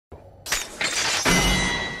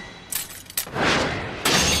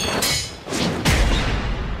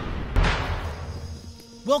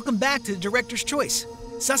Welcome back to the Director's Choice.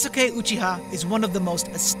 Sasuke Uchiha is one of the most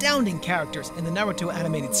astounding characters in the Naruto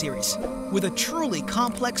animated series, with a truly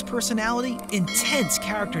complex personality, intense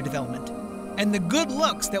character development, and the good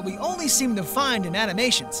looks that we only seem to find in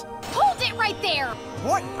animations. Hold it right there!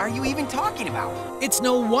 What are you even talking about? It's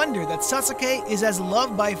no wonder that Sasuke is as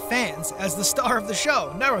loved by fans as the star of the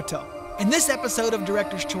show, Naruto. In this episode of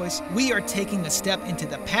Director's Choice, we are taking a step into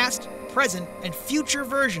the past, present, and future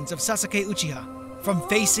versions of Sasuke Uchiha. From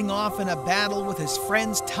facing off in a battle with his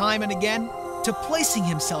friends time and again, to placing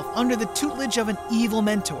himself under the tutelage of an evil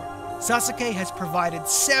mentor, Sasuke has provided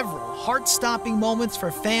several heart-stopping moments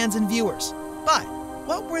for fans and viewers. But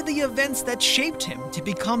what were the events that shaped him to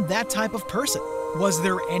become that type of person? Was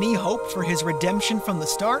there any hope for his redemption from the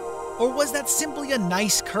start? Or was that simply a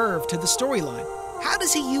nice curve to the storyline? How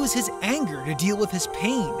does he use his anger to deal with his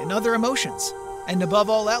pain and other emotions? And above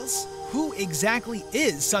all else, who exactly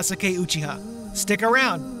is Sasuke Uchiha? Stick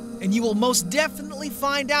around, and you will most definitely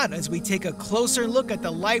find out as we take a closer look at the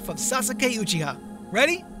life of Sasuke Uchiha.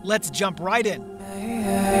 Ready? Let's jump right in.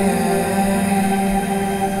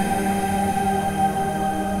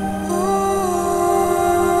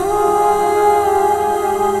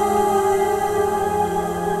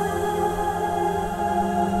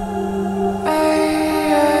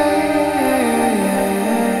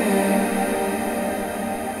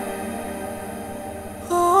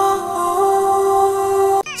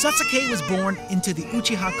 Sasuke was born into the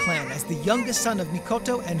Uchiha clan as the youngest son of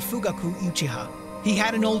Mikoto and Fugaku Uchiha. He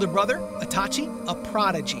had an older brother, Itachi, a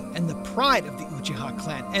prodigy and the pride of the Uchiha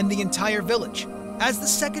clan and the entire village. As the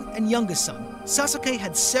second and youngest son, Sasuke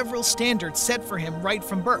had several standards set for him right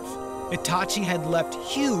from birth. Itachi had left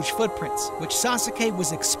huge footprints, which Sasuke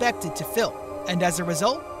was expected to fill, and as a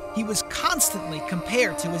result, he was constantly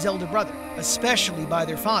compared to his elder brother, especially by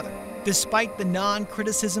their father. Despite the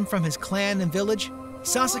non-criticism from his clan and village,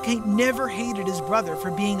 Sasuke never hated his brother for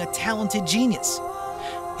being a talented genius.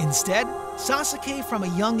 Instead, Sasuke from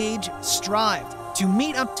a young age strived to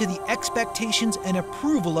meet up to the expectations and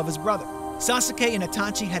approval of his brother. Sasuke and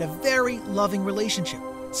Itachi had a very loving relationship.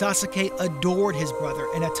 Sasuke adored his brother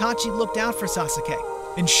and Itachi looked out for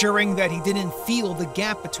Sasuke, ensuring that he didn't feel the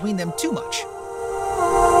gap between them too much.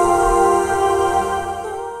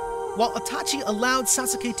 While Itachi allowed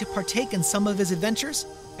Sasuke to partake in some of his adventures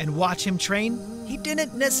and watch him train, he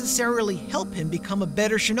didn't necessarily help him become a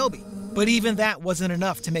better shinobi. But even that wasn't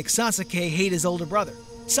enough to make Sasuke hate his older brother.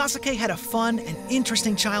 Sasuke had a fun and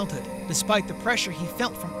interesting childhood, despite the pressure he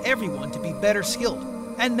felt from everyone to be better skilled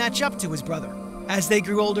and match up to his brother. As they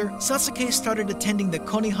grew older, Sasuke started attending the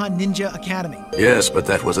Konoha Ninja Academy. Yes, but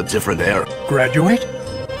that was a different era. Graduate?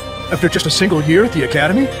 After just a single year at the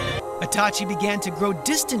academy? Itachi began to grow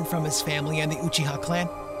distant from his family and the Uchiha clan.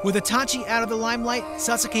 With Itachi out of the limelight,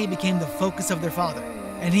 Sasuke became the focus of their father,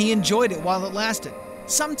 and he enjoyed it while it lasted.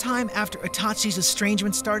 Sometime after Itachi's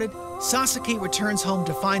estrangement started, Sasuke returns home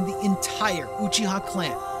to find the entire Uchiha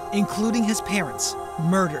clan, including his parents,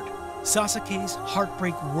 murdered. Sasuke's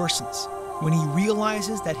heartbreak worsens when he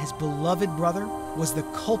realizes that his beloved brother was the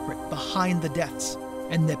culprit behind the deaths.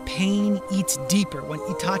 And the pain eats deeper when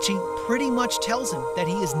Itachi pretty much tells him that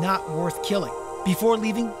he is not worth killing. Before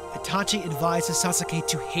leaving, Itachi advises Sasuke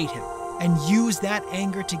to hate him and use that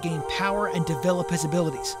anger to gain power and develop his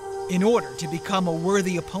abilities in order to become a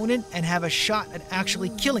worthy opponent and have a shot at actually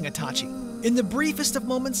killing Itachi. In the briefest of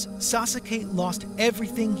moments, Sasuke lost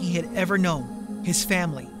everything he had ever known: his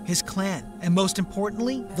family, his clan, and most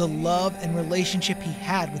importantly, the love and relationship he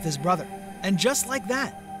had with his brother. And just like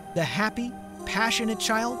that, the happy, passionate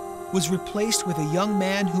child was replaced with a young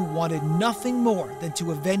man who wanted nothing more than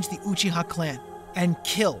to avenge the Uchiha clan and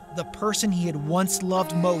kill the person he had once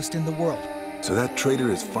loved most in the world. So that traitor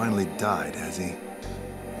has finally died, has he?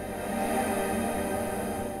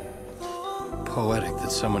 Poetic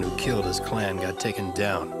that someone who killed his clan got taken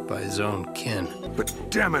down by his own kin. But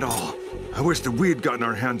damn it all, I wish that we had gotten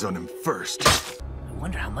our hands on him first. I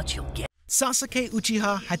wonder how much he'll get. Sasuke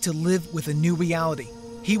Uchiha had to live with a new reality.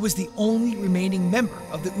 He was the only remaining member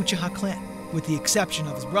of the Uchiha clan, with the exception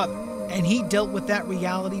of his brother, and he dealt with that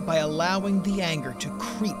reality by allowing the anger to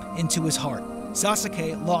creep into his heart.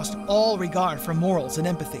 Sasuke lost all regard for morals and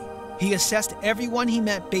empathy. He assessed everyone he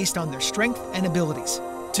met based on their strength and abilities,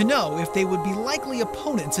 to know if they would be likely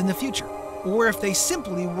opponents in the future, or if they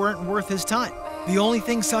simply weren't worth his time. The only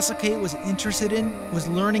thing Sasuke was interested in was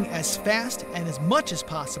learning as fast and as much as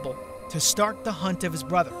possible to start the hunt of his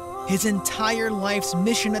brother. His entire life's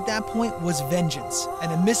mission at that point was vengeance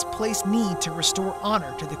and a misplaced need to restore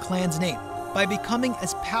honor to the clan's name by becoming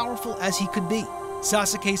as powerful as he could be.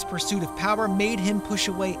 Sasuke's pursuit of power made him push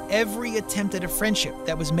away every attempt at a friendship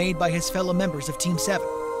that was made by his fellow members of Team 7.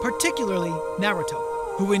 particularly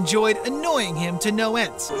Naruto, who enjoyed annoying him to no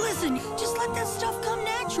ends. Listen, just let that stuff come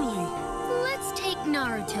naturally. Let's take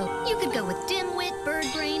Naruto. You could go with dimwit, bird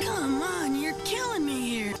brain. Come on, you're killing me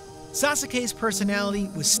here. Sasuke's personality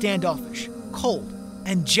was standoffish, cold,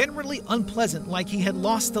 and generally unpleasant, like he had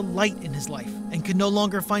lost the light in his life and could no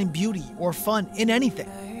longer find beauty or fun in anything.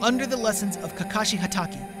 Under the lessons of Kakashi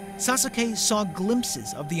Hatake, Sasuke saw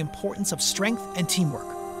glimpses of the importance of strength and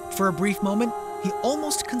teamwork. For a brief moment, he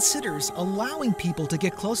almost considers allowing people to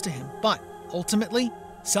get close to him, but ultimately,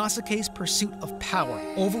 Sasuke's pursuit of power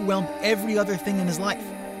overwhelmed every other thing in his life.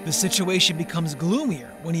 The situation becomes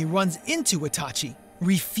gloomier when he runs into Itachi,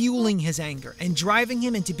 refueling his anger and driving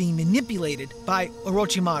him into being manipulated by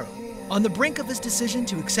Orochimaru. On the brink of his decision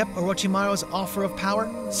to accept Orochimaru's offer of power,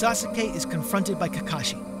 Sasuke is confronted by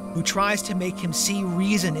Kakashi, who tries to make him see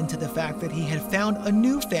reason into the fact that he had found a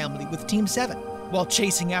new family with Team 7, while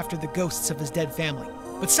chasing after the ghosts of his dead family.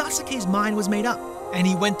 But Sasuke's mind was made up, and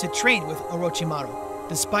he went to train with Orochimaru,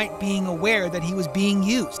 despite being aware that he was being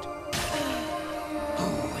used.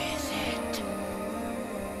 Who is it?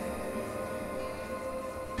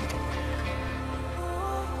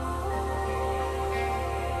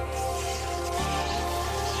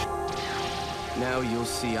 Now you'll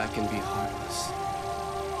see I can be heartless.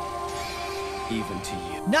 Even to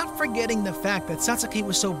you. Not forgetting the fact that Sasuke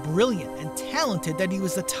was so brilliant and talented that he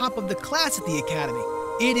was the top of the class at the academy.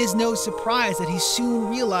 It is no surprise that he soon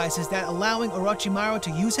realizes that allowing Orochimaru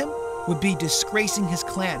to use him would be disgracing his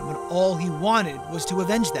clan when all he wanted was to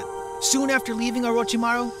avenge them. Soon after leaving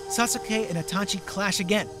Orochimaru, Sasuke and Itachi clash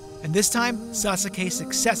again, and this time, Sasuke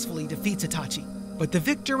successfully defeats Itachi. But the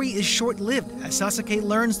victory is short-lived as Sasuke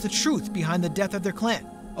learns the truth behind the death of their clan.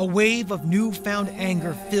 A wave of newfound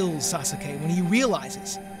anger fills Sasuke when he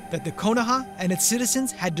realizes that the Konoha and its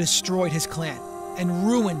citizens had destroyed his clan and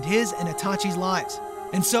ruined his and Itachi's lives.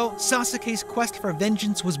 And so Sasuke's quest for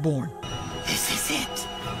vengeance was born. This is it.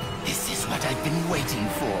 This is what I've been waiting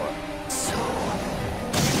for. So...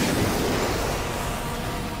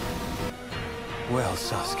 Well,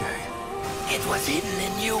 Sasuke. It was hidden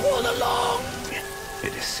in you all along.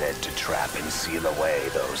 It is said to trap and seal away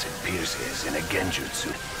those it pierces in a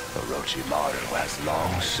genjutsu. Orochimaru has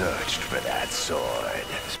long searched for that sword.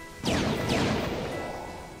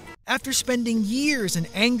 After spending years in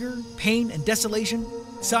anger, pain, and desolation,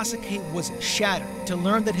 Sasuke was shattered to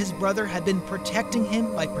learn that his brother had been protecting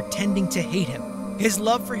him by pretending to hate him. His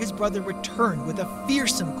love for his brother returned with a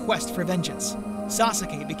fearsome quest for vengeance.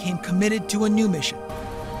 Sasuke became committed to a new mission.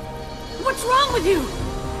 What's wrong with you?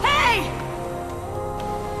 Hey!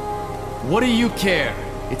 What do you care?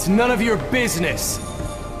 It's none of your business.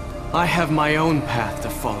 I have my own path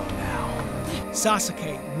to follow now.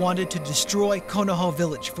 Sasuke wanted to destroy Konoha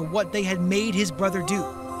village for what they had made his brother do,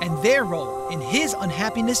 and their role in his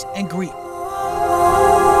unhappiness and grief.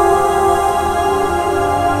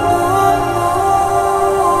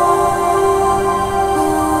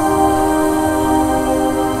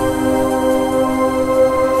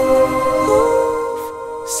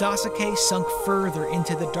 Sasuke sunk further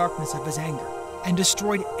into the darkness of his anger and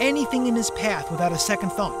destroyed anything in his path without a second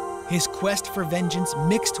thought. His quest for vengeance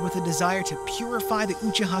mixed with a desire to purify the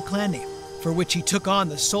Uchiha clan name, for which he took on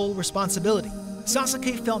the sole responsibility.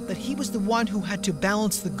 Sasuke felt that he was the one who had to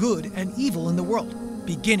balance the good and evil in the world,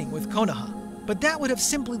 beginning with Konoha. But that would have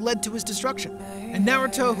simply led to his destruction. And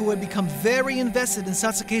Naruto, who had become very invested in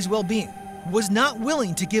Sasuke's well-being, was not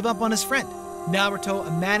willing to give up on his friend. Naruto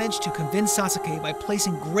managed to convince Sasuke by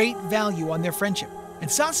placing great value on their friendship, and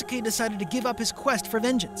Sasuke decided to give up his quest for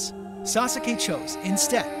vengeance. Sasuke chose,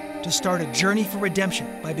 instead, to start a journey for redemption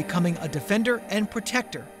by becoming a defender and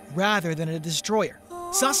protector rather than a destroyer.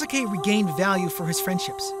 Sasuke regained value for his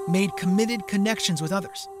friendships, made committed connections with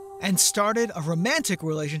others, and started a romantic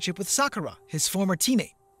relationship with Sakura, his former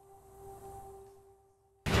teammate.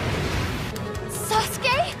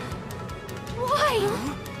 Sasuke? Why?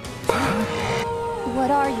 What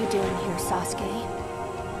are you doing here, Sasuke?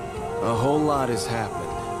 A whole lot has happened,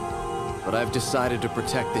 but I've decided to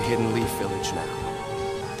protect the Hidden Leaf Village now.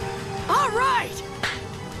 All right!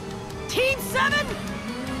 Team 7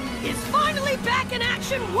 is finally back in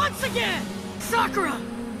action once again! Sakura!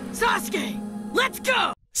 Sasuke! Let's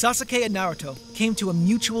go! Sasuke and Naruto came to a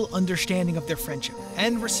mutual understanding of their friendship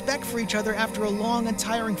and respect for each other after a long and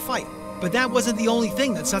tiring fight. But that wasn't the only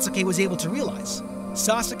thing that Sasuke was able to realize.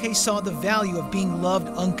 Sasuke saw the value of being loved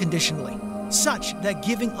unconditionally, such that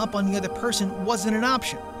giving up on the other person wasn't an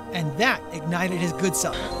option, and that ignited his good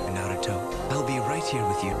self. Naruto, I'll be right here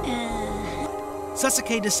with you.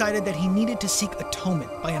 Sasuke decided that he needed to seek atonement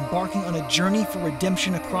by embarking on a journey for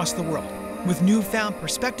redemption across the world, with newfound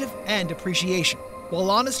perspective and appreciation. While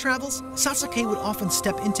on his travels, Sasuke would often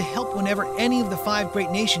step in to help whenever any of the 5 great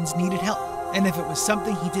nations needed help. And if it was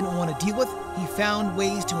something he didn't want to deal with, he found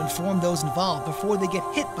ways to inform those involved before they get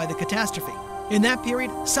hit by the catastrophe. In that period,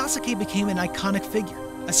 Sasuke became an iconic figure,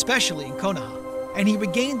 especially in Konoha, and he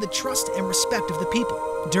regained the trust and respect of the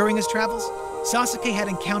people. During his travels, Sasuke had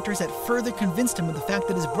encounters that further convinced him of the fact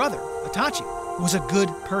that his brother, Itachi, was a good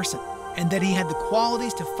person, and that he had the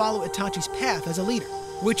qualities to follow Itachi's path as a leader,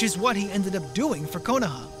 which is what he ended up doing for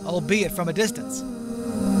Konoha, albeit from a distance.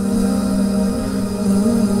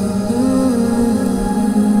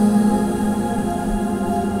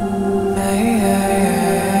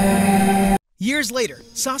 Years later,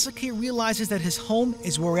 Sasuke realizes that his home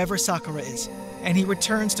is wherever Sakura is, and he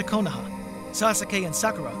returns to Konoha. Sasuke and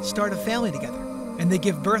Sakura start a family together, and they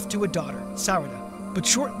give birth to a daughter, Sarada. But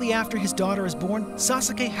shortly after his daughter is born,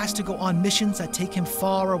 Sasuke has to go on missions that take him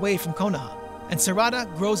far away from Konoha, and Sarada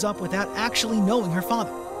grows up without actually knowing her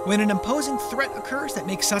father. When an imposing threat occurs that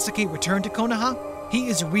makes Sasuke return to Konoha, he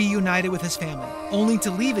is reunited with his family, only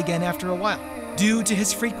to leave again after a while. Due to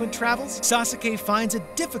his frequent travels, Sasuke finds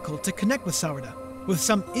it difficult to connect with Sarada. With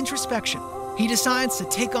some introspection, he decides to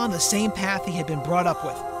take on the same path he had been brought up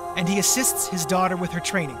with, and he assists his daughter with her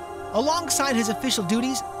training. Alongside his official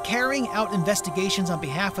duties, carrying out investigations on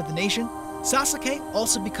behalf of the nation, Sasuke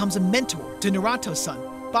also becomes a mentor to Naruto's son,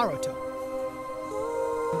 Boruto.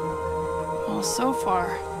 Well, so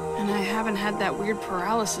far, and I haven't had that weird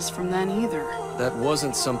paralysis from then either. That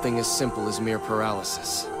wasn't something as simple as mere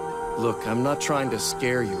paralysis. Look, I'm not trying to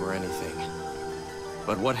scare you or anything,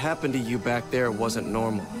 but what happened to you back there wasn't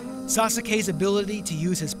normal. Sasuke's ability to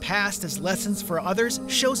use his past as lessons for others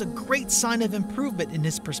shows a great sign of improvement in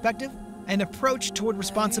his perspective and approach toward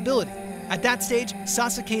responsibility. At that stage,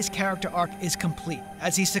 Sasuke's character arc is complete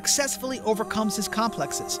as he successfully overcomes his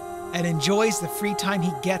complexes and enjoys the free time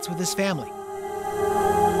he gets with his family.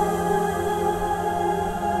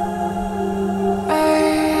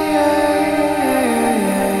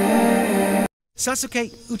 Sasuke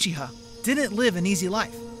Uchiha didn't live an easy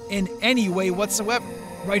life in any way whatsoever.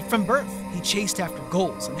 Right from birth, he chased after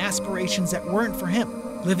goals and aspirations that weren't for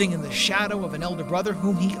him, living in the shadow of an elder brother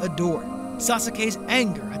whom he adored. Sasuke's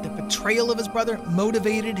anger at the betrayal of his brother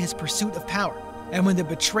motivated his pursuit of power, and when the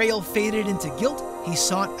betrayal faded into guilt, he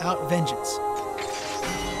sought out vengeance.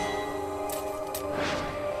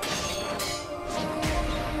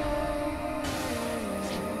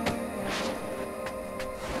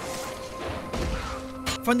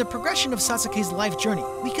 From the progression of Sasuke's life journey,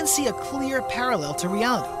 we can see a clear parallel to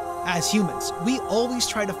reality. As humans, we always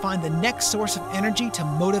try to find the next source of energy to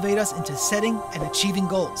motivate us into setting and achieving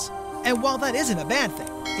goals. And while that isn't a bad thing,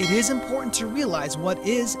 it is important to realize what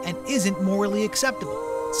is and isn't morally acceptable.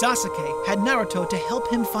 Sasuke had Naruto to help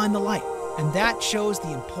him find the light, and that shows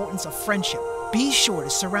the importance of friendship. Be sure to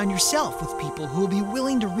surround yourself with people who will be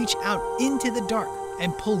willing to reach out into the dark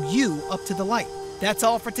and pull you up to the light. That's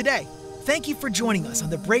all for today. Thank you for joining us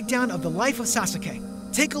on the breakdown of the life of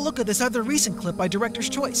Sasuke. Take a look at this other recent clip by Director's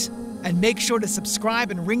Choice, and make sure to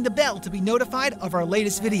subscribe and ring the bell to be notified of our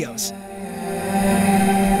latest videos.